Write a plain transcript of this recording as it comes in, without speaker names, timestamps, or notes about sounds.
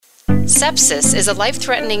Sepsis is a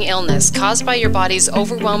life-threatening illness caused by your body's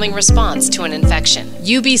overwhelming response to an infection.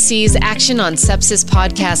 UBC's Action on Sepsis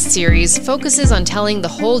podcast series focuses on telling the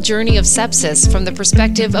whole journey of sepsis from the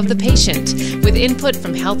perspective of the patient, with input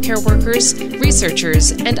from healthcare workers,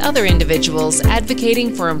 researchers, and other individuals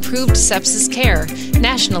advocating for improved sepsis care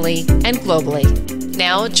nationally and globally.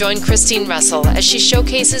 Now, join Christine Russell as she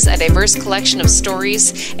showcases a diverse collection of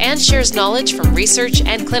stories and shares knowledge from research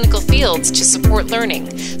and clinical fields to support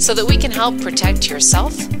learning so that we can help protect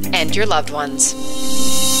yourself and your loved ones.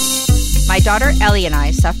 My daughter Ellie and I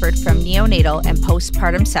suffered from neonatal and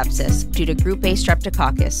postpartum sepsis due to Group A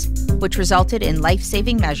streptococcus, which resulted in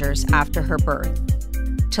life-saving measures after her birth.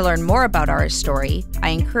 To learn more about our story, I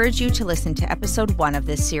encourage you to listen to episode 1 of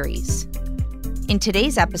this series. In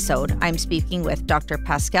today's episode, I'm speaking with Dr.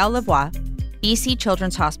 Pascal Lavoie, BC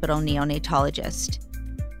Children's Hospital neonatologist,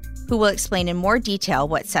 who will explain in more detail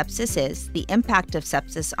what sepsis is, the impact of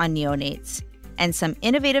sepsis on neonates, and some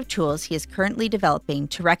innovative tools he is currently developing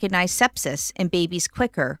to recognize sepsis in babies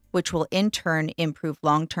quicker, which will in turn improve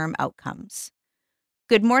long-term outcomes.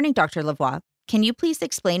 Good morning, Dr. Lavoie. Can you please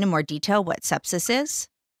explain in more detail what sepsis is?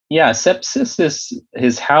 Yeah, sepsis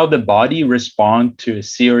is how the body responds to a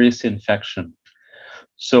serious infection.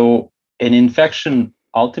 So an infection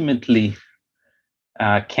ultimately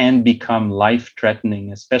can become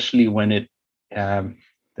life-threatening, especially when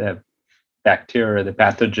the bacteria, the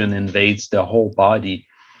pathogen invades the whole body.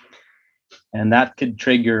 And that could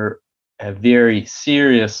trigger a very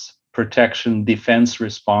serious protection defense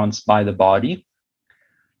response by the body.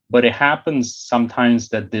 But it happens sometimes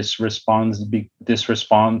that this response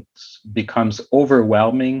becomes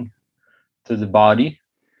overwhelming to the body.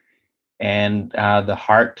 And the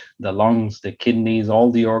heart, the lungs, the kidneys,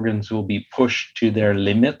 all the organs will be pushed to their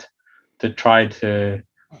limit to try to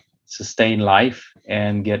sustain life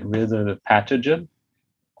and get rid of the pathogen.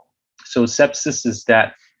 So sepsis is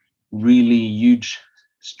that really huge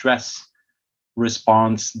stress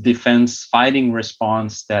response, defense, fighting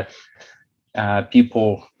response that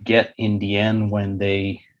people get in the end when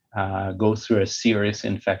they go through a serious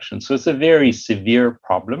infection. So it's a very severe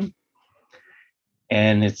problem.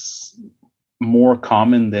 And it's more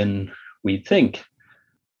common than we think.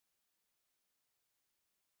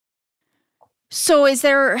 So is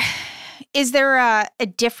there a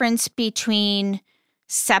difference between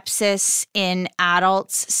sepsis in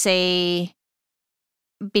adults, say,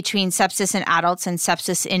 between sepsis in adults and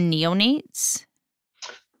sepsis in neonates?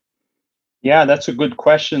 Yeah, that's a good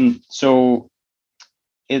question. So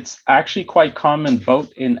it's actually quite common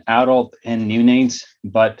both in adult and neonates,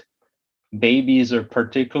 but babies are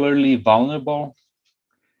particularly vulnerable,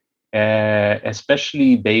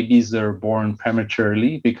 especially babies that are born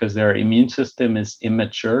prematurely because their immune system is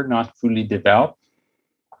immature, not fully developed.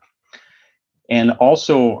 And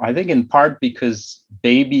also, I think in part because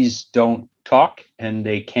babies don't talk and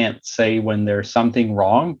they can't say when there's something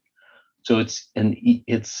wrong. So it's an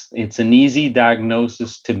easy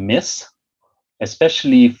diagnosis to miss,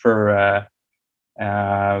 especially for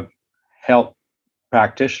health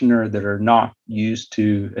practitioner that are not used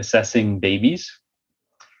to assessing babies.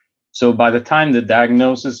 So by the time the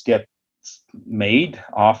diagnosis gets made,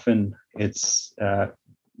 often it's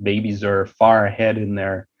babies are far ahead in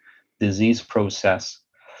their disease process.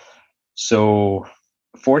 So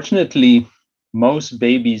fortunately, most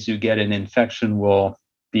babies who get an infection will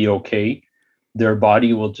be okay. Their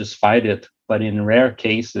body will just fight it. But in rare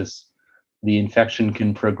cases, the infection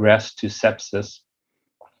can progress to sepsis.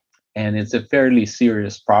 And it's a fairly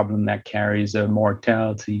serious problem that carries a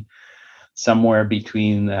mortality somewhere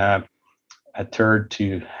between a third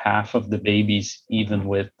to half of the babies, even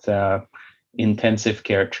with intensive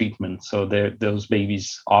care treatment. So those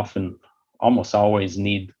babies almost always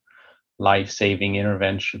need life-saving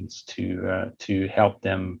interventions to help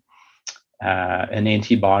them, and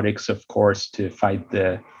antibiotics, of course, to fight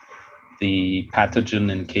the pathogen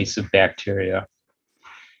in case of bacteria.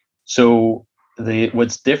 So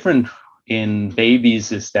what's different in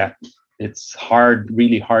babies is that it's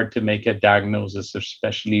really hard to make a diagnosis,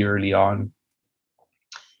 especially early on.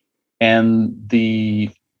 And the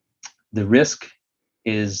risk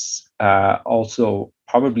is also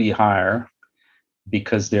probably higher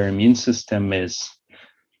because their immune system is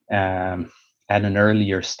at an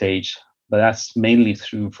earlier stage, but that's mainly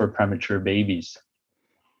true for premature babies.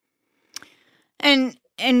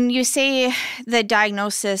 And you say the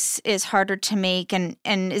diagnosis is harder to make, and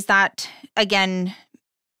is that, again,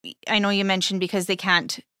 I know you mentioned because they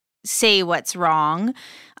can't say what's wrong,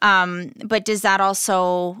 but does that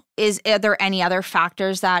also, are there any other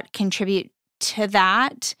factors that contribute to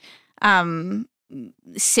that?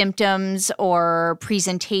 symptoms or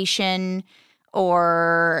presentation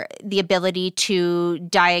or the ability to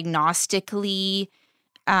diagnostically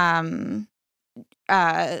some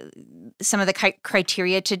of the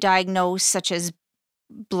criteria to diagnose, such as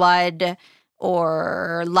blood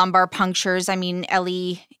or lumbar punctures. I mean,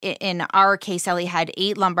 Ellie, in our case, Ellie had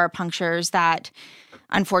 8 lumbar punctures that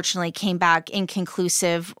unfortunately came back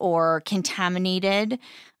inconclusive or contaminated,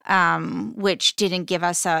 which didn't give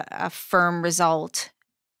us a firm result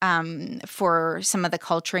for some of the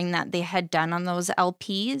culturing that they had done on those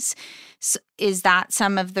LPs. So is that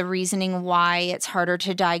some of the reasoning why it's harder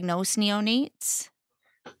to diagnose neonates?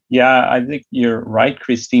 Yeah, I think you're right,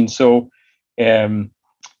 Christine. So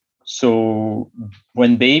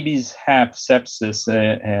when babies have sepsis,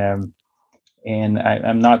 and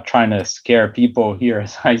I'm not trying to scare people here,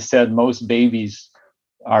 as I said, most babies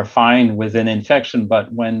are fine with an infection,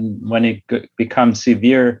 but when it becomes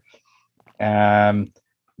severe, they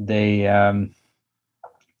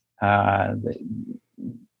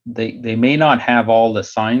may not have all the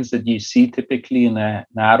signs that you see typically in an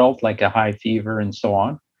adult, like a high fever and so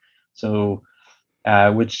on. So,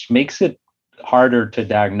 which makes it harder to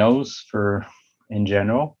diagnose in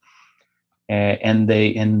general.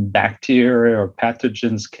 And bacteria or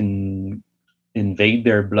pathogens can invade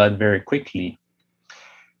their blood very quickly.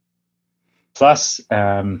 Plus,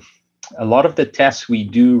 a lot of the tests we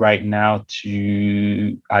do right now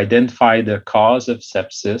to identify the cause of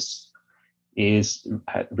sepsis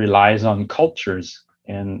relies on cultures.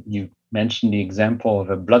 And you mentioned the example of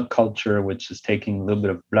a blood culture, which is taking a little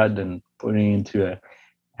bit of blood and putting it into a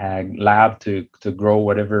lab to grow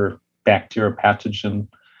whatever bacteria or pathogen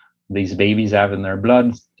these babies have in their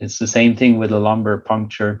blood. It's the same thing with a lumbar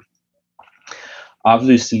puncture.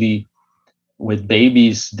 Obviously, with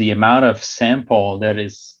babies, the amount of sample that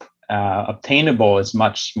is obtainable is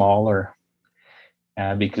much smaller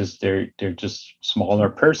because they're just smaller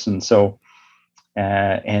persons. So,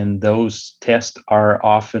 and those tests are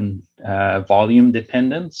often volume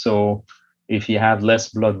dependent. So, if you have less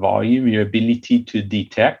blood volume, your ability to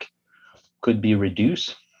detect could be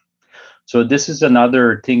reduced. So this is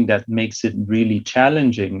another thing that makes it really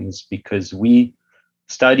challenging, is because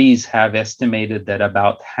studies have estimated that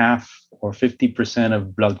about half or 50%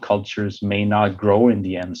 of blood cultures may not grow in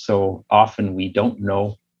the end. So often we don't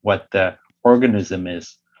know what the organism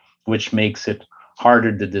is, which makes it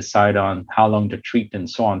harder to decide on how long to treat and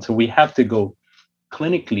so on. So we have to go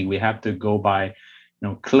clinically, we have to go by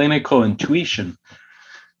clinical intuition.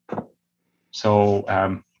 So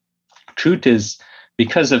truth is,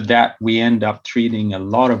 because of that, we end up treating a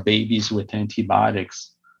lot of babies with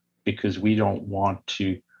antibiotics because we don't want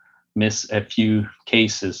to miss a few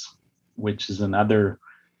cases, which is another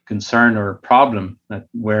concern or problem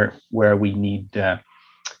where we need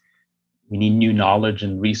new knowledge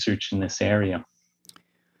and research in this area.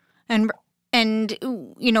 And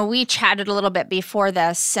we chatted a little bit before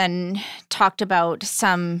this and talked about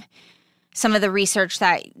some of the research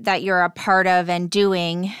that you're a part of and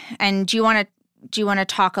doing. And do you want to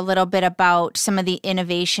talk a little bit about some of the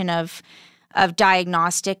innovation of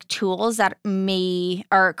diagnostic tools that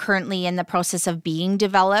are currently in the process of being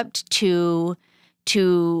developed to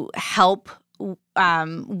help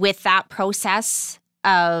with that process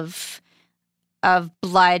of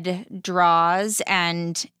blood draws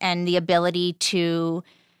and the ability to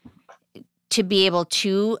be able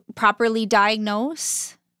to properly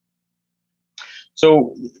diagnose?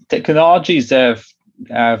 So technologies have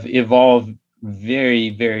evolved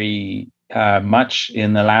very, very much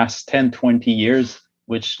in the last 10, 20 years,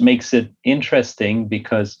 which makes it interesting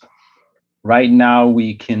because right now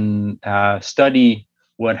we can study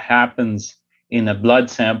what happens in a blood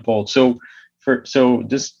sample. So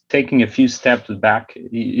just taking a few steps back,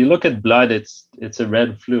 you look at blood, it's a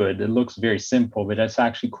red fluid. It looks very simple, but it's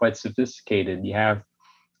actually quite sophisticated. You have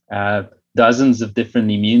dozens of different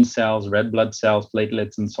immune cells, red blood cells,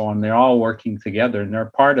 platelets, and so on. They're all working together, and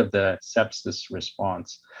they're part of the sepsis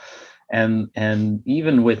response. And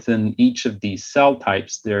even within each of these cell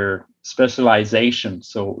types, there specialization.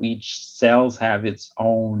 So each cells have its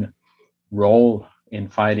own role in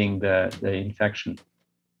fighting the infection.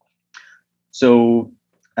 So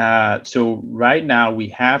right now we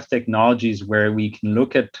have technologies where we can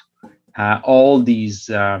look at all these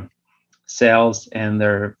cells and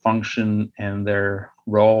their function and their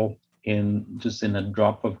role in a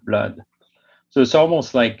drop of blood. So it's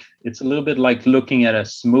almost like, it's a little bit like looking at a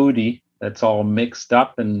smoothie that's all mixed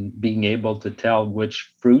up and being able to tell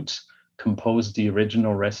which fruits compose the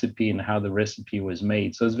original recipe and how the recipe was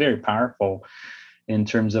made. So it's very powerful in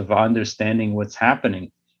terms of understanding what's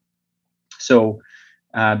happening. So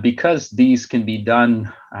because these can be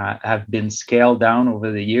done, have been scaled down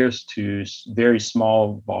over the years to very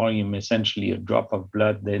small volume, essentially a drop of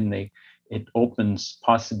blood, then it opens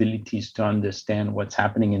possibilities to understand what's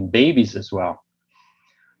happening in babies as well.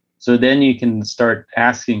 So then you can start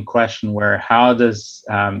asking question where, how does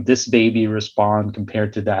this baby respond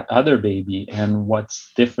compared to that other baby, and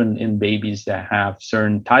what's different in babies that have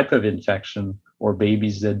certain type of infection, or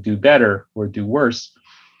babies that do better or do worse.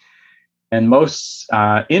 And most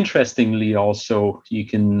interestingly, also, you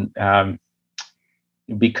can,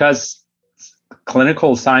 because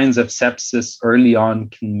clinical signs of sepsis early on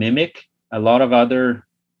can mimic a lot of other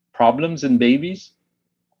problems in babies,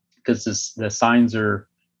 because the signs are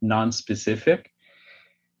non-specific.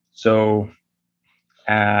 So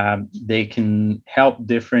they can help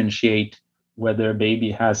differentiate whether a baby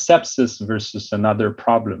has sepsis versus another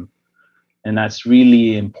problem. And that's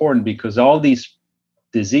really important, because all these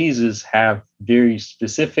diseases have very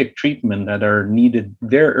specific treatment that are needed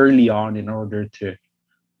very early on in order to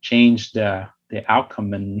change the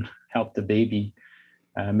outcome and help the baby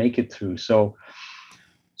make it through. So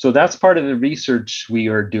that's part of the research we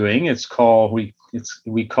are doing. It's called, we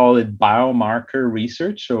call it biomarker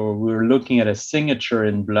research. So we're looking at a signature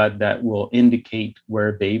in blood that will indicate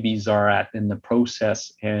where babies are at in the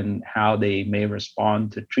process, and how they may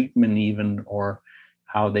respond to treatment even, or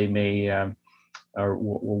how they may or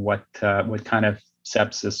what kind of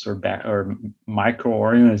sepsis or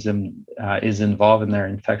microorganism is involved in their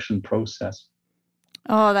infection process.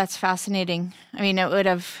 Oh, that's fascinating. I mean, it would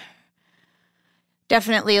have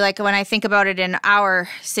definitely, like when I think about it in our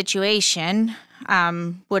situation,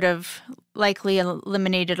 would have likely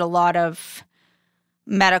eliminated a lot of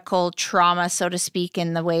medical trauma, so to speak,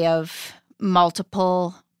 in the way of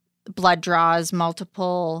multiple blood draws,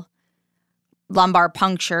 multiple lumbar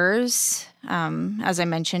punctures. As I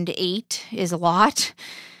mentioned, 8 is a lot,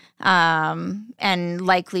 and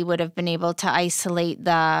likely would have been able to isolate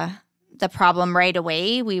the problem right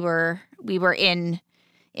away. We were in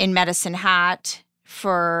Medicine Hat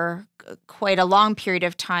for quite a long period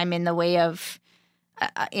of time, in the way of,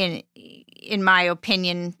 in my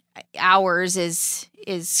opinion, hours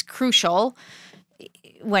is crucial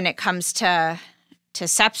when it comes to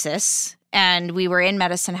sepsis. And we were in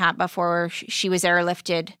Medicine Hat before she was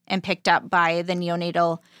airlifted and picked up by the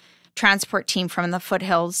neonatal transport team from the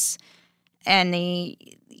foothills. And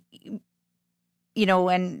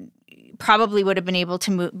and probably would have been able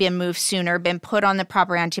to be moved sooner, been put on the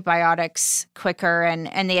proper antibiotics quicker.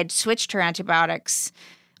 And they had switched her antibiotics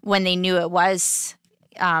when they knew it was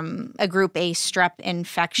a group A strep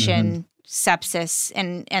infection, sepsis,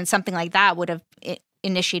 and something like that would have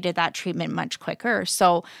initiated that treatment much quicker.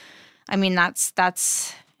 So, I mean,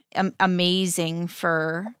 that's amazing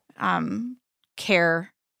for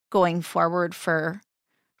care going forward for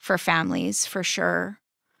families, for sure.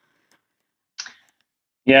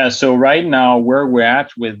 Yeah, so right now where we're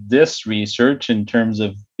at with this research in terms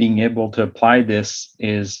of being able to apply this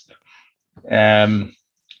is, so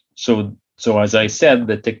as I said,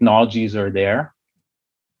 the technologies are there.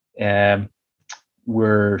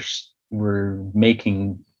 We're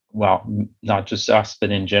making, well, not just us,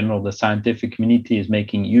 but in general, the scientific community is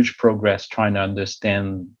making huge progress trying to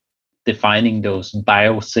understand defining those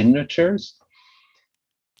biosignatures.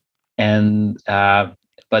 And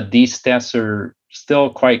but these tests are still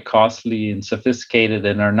quite costly and sophisticated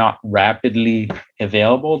and are not rapidly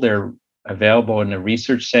available. They're available in a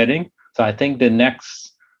research setting. So I think the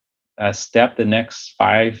next step, the next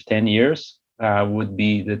 5-10 years, would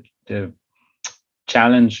be the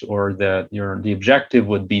challenge, or the objective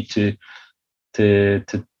would be to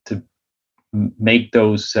make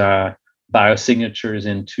those biosignatures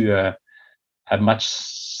into a much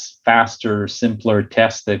faster, simpler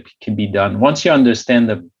test that can be done. Once you understand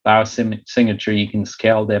the biosignature, you can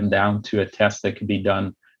scale them down to a test that can be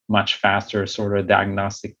done much faster, sort of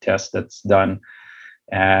diagnostic test that's done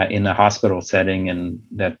in a hospital setting, and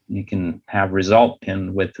that you can have result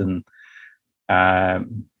in within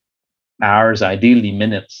hours, ideally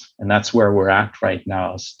minutes. And that's where we're at right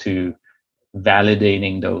now, is to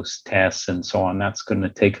validating those tests and so on. That's going to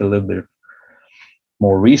take a little bit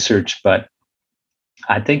more research, but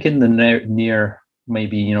I think in the near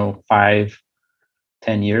maybe 5-10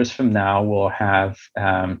 years from now, we'll have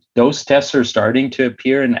those tests are starting to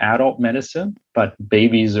appear in adult medicine, but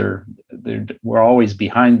babies we're always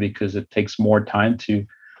behind because it takes more time to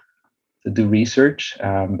do research.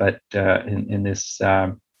 But in this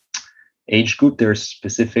age group, there's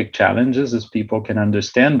specific challenges, as people can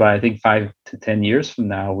understand. But I think 5 to 10 years from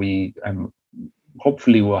now, we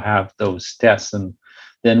hopefully will have those tests, and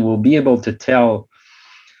then we'll be able to tell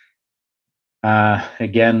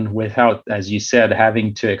Again, without, as you said,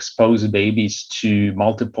 having to expose babies to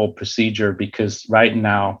multiple procedure, because right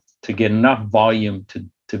now, to get enough volume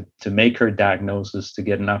to make her diagnosis, to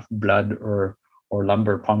get enough blood or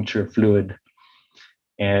lumbar puncture fluid,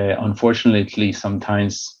 unfortunately,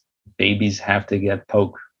 sometimes babies have to get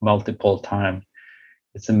poked multiple times.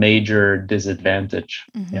 It's a major disadvantage.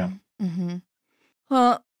 Mm-hmm. Yeah. Mm-hmm.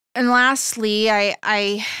 Well, and lastly,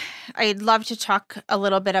 I'd love to talk a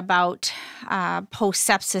little bit about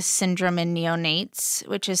post-sepsis syndrome in neonates,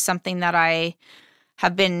 which is something that I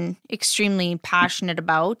have been extremely passionate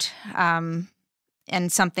about, and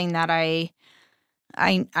something that I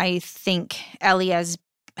think Ellie has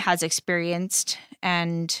experienced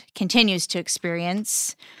and continues to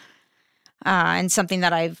experience, and something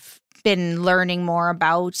that I've been learning more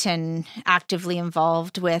about and actively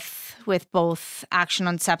involved with both Action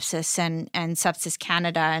on Sepsis and Sepsis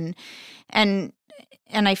Canada, and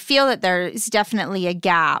I feel that there is definitely a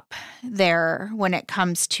gap there when it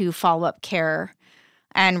comes to follow-up care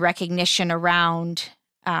and recognition around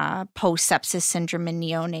post-sepsis syndrome in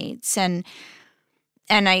neonates, and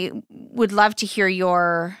I would love to hear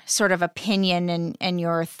your sort of opinion and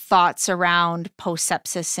your thoughts around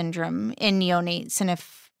post-sepsis syndrome in neonates, and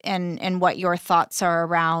and what your thoughts are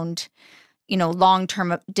around,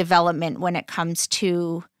 long-term development when it comes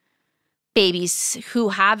to babies who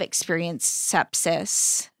have experienced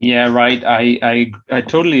sepsis. Yeah, right. I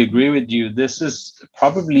totally agree with you. This is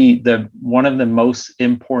probably one of the most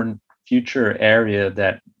important future area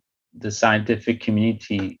that the scientific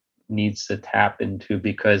community needs to tap into,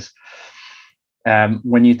 because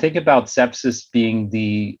when you think about sepsis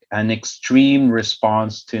being an extreme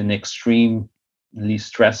response to an extremely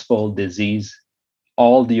stressful disease,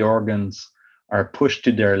 all the organs are pushed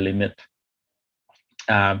to their limit.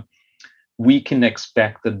 We can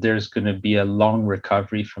expect that there's going to be a long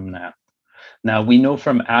recovery from that. Now, we know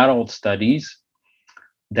from adult studies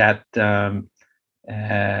that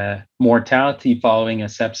mortality following a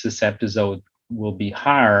sepsis episode will be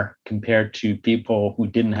higher compared to people who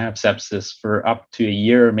didn't have sepsis for up to a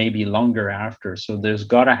year, maybe longer after. So there's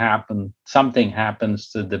got to happen, something happens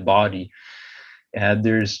to the body.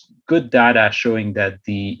 There's good data showing that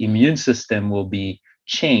the immune system will be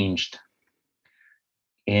changed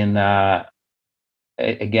in,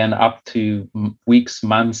 again, up to weeks,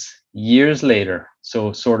 months, years later.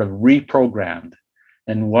 So sort of reprogrammed.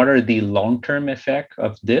 And what are the long-term effects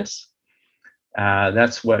of this?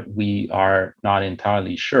 That's what we are not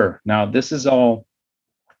entirely sure. Now, this is all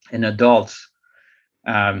in adults.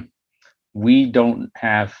 We don't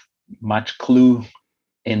have much clue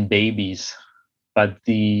in babies, but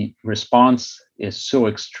the response is so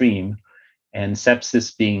extreme, and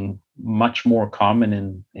sepsis being much more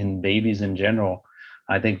common in babies in general.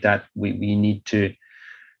 I think that we need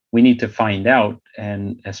to find out,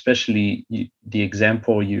 and especially the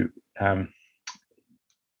example you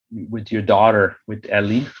with your daughter, with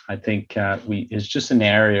Ellie, I think it's just an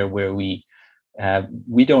area where we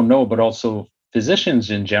don't know, but also physicians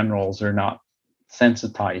in general are not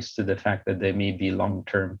sensitized to the fact that there may be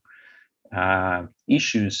long-term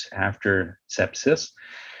issues after sepsis.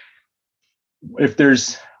 If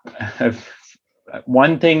there's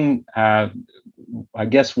one thing, I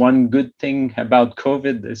guess one good thing about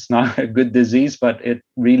COVID, it's not a good disease, but it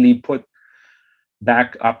really put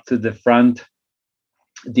back up to the front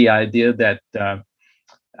the idea that that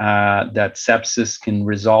sepsis can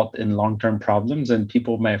result in long-term problems. And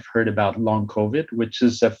people may have heard about long COVID, which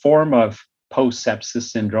is a form of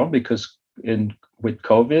post-sepsis syndrome, because with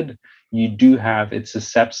COVID, you do have, it's a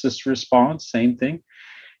sepsis response, same thing.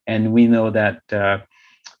 And we know that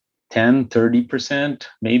 10-30%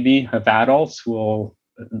 maybe of adults will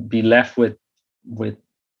be left with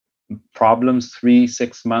problems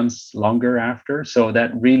 3-6 months longer after. So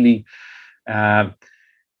that really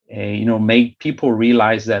make people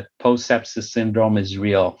realize that post-sepsis syndrome is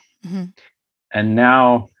real. Mm-hmm. And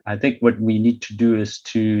now I think what we need to do is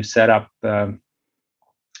to set up, kind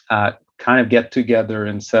of get together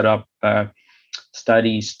and set up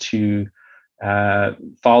studies to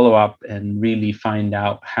follow up and really find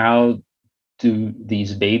out how do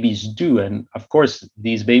these babies do. And of course,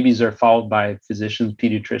 these babies are followed by physicians,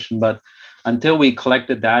 pediatricians, but until we collect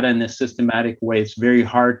the data in a systematic way, it's very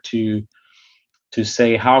hard to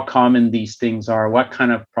say how common these things are, what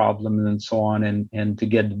kind of problems, and so on, and to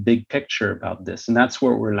get the big picture about this. And that's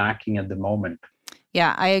what we're lacking at the moment.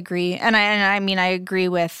 Yeah, I agree. And I mean, I agree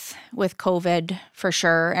with COVID for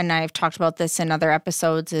sure. And I've talked about this in other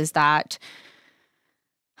episodes, is that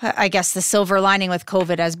I guess the silver lining with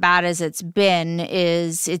COVID, as bad as it's been,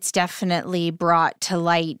 is it's definitely brought to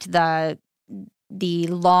light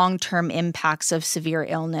long-term impacts of severe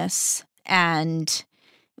illness. And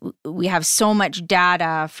we have so much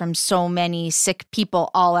data from so many sick people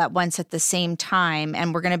all at once at the same time.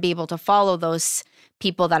 And we're going to be able to follow those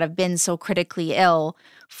people that have been so critically ill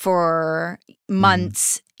for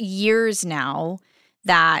months, years now,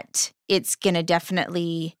 that it's going to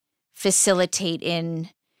definitely facilitate in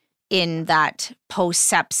that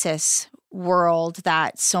post-sepsis world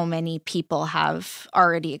that so many people have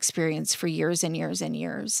already experienced for years and years and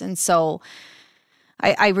years. And so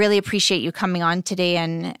I really appreciate you coming on today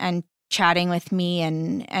and chatting with me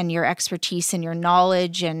and your expertise and your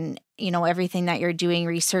knowledge and, everything that you're doing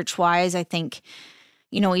research-wise. I think,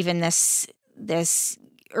 even this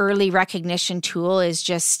early recognition tool is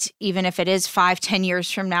just, even if it is 5-10 years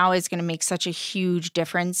from now, is going to make such a huge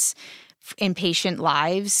difference in patient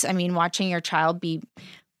lives. I mean, watching your child be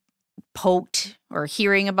poked or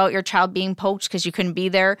hearing about your child being poked because you couldn't be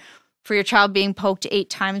there for your child being poked 8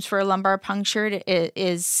 times for a lumbar puncture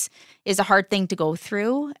is a hard thing to go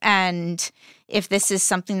through. And if this is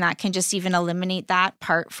something that can just even eliminate that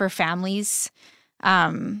part for families,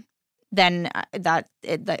 then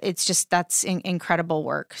that's incredible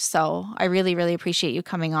work. So I really, really appreciate you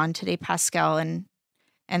coming on today, Pascal, and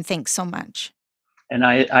thanks so much. And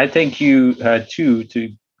I thank you too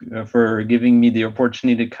for giving me the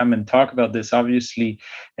opportunity to come and talk about this. Obviously,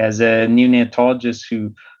 as a neonatologist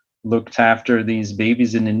who looked after these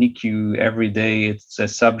babies in the NICU every day, it's a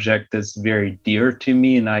subject that's very dear to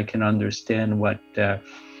me, and I can understand what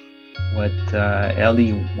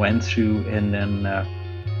Ellie went through, and then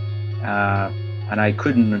and I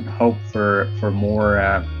couldn't hope for more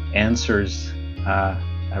answers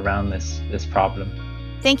around this problem.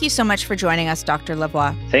 Thank you so much for joining us, Dr.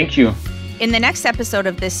 Lavoie. Thank you. In the next episode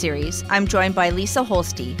of this series, I'm joined by Lisa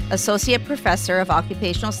Holste, Associate Professor of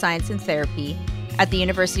Occupational Science and Therapy at the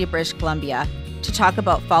University of British Columbia, to talk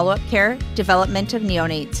about follow-up care, development of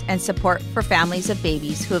neonates, and support for families of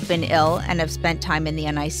babies who have been ill and have spent time in the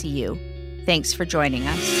NICU. Thanks for joining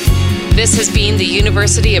us. This has been the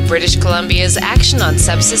University of British Columbia's Action on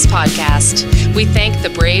Sepsis podcast. We thank the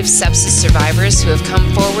brave sepsis survivors who have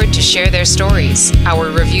come forward to share their stories, our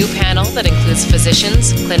review panel that includes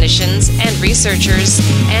physicians, clinicians, and researchers,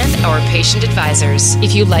 and our patient advisors.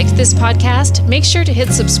 If you liked this podcast, make sure to hit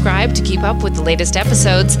subscribe to keep up with the latest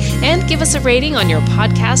episodes and give us a rating on your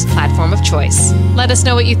podcast platform of choice. Let us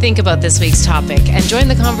know what you think about this week's topic and join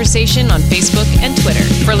the conversation on Facebook and Twitter.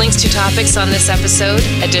 For links to topics on this episode,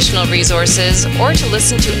 additional resources, or to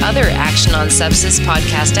listen to other Action on Sepsis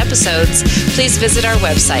podcast episodes, please visit our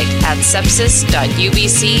website at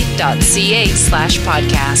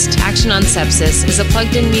sepsis.ubc.ca/podcast. Action on Sepsis is a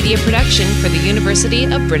plugged-in media production for the University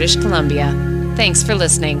of British Columbia. Thanks for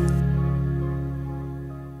listening.